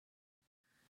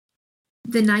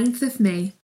The 9th of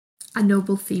May, a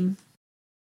noble theme.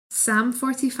 Psalm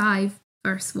 45,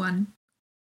 verse 1.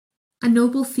 A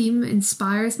noble theme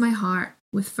inspires my heart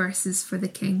with verses for the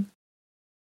King.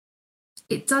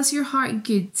 It does your heart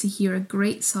good to hear a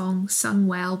great song sung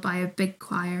well by a big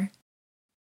choir.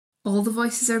 All the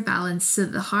voices are balanced so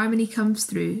that the harmony comes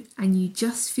through and you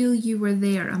just feel you were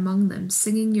there among them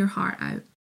singing your heart out.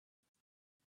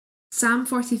 Psalm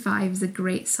 45 is a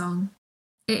great song.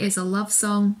 It is a love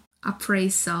song, a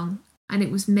praise song, and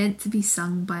it was meant to be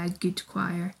sung by a good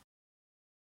choir.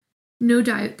 No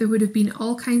doubt there would have been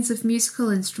all kinds of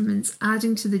musical instruments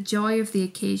adding to the joy of the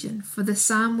occasion, for the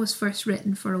psalm was first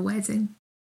written for a wedding.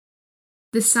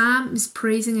 The psalm is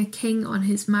praising a king on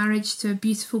his marriage to a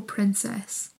beautiful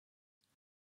princess.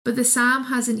 But the psalm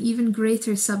has an even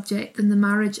greater subject than the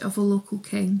marriage of a local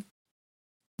king.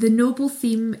 The noble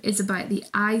theme is about the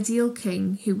ideal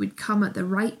king who would come at the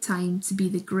right time to be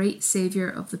the great saviour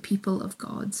of the people of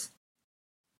God.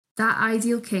 That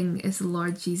ideal king is the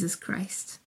Lord Jesus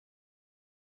Christ.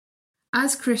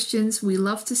 As Christians, we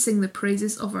love to sing the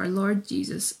praises of our Lord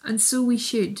Jesus, and so we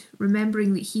should,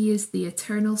 remembering that he is the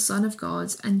eternal Son of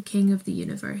God and King of the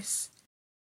universe.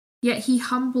 Yet he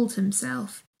humbled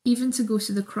himself, even to go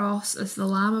to the cross as the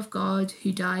Lamb of God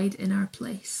who died in our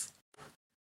place.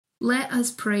 Let us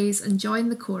praise and join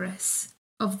the chorus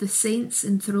of the saints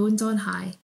enthroned on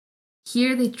high.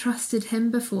 Here they trusted him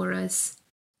before us,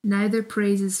 now their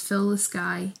praises fill the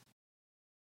sky.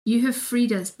 You have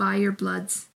freed us by your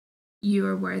blood. You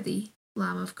are worthy,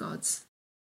 Lamb of God.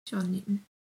 John Newton.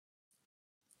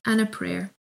 And a prayer.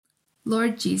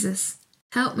 Lord Jesus,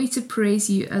 help me to praise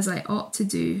you as I ought to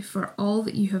do for all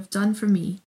that you have done for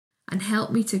me, and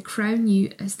help me to crown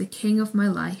you as the King of my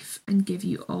life and give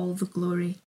you all the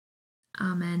glory.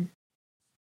 Amen.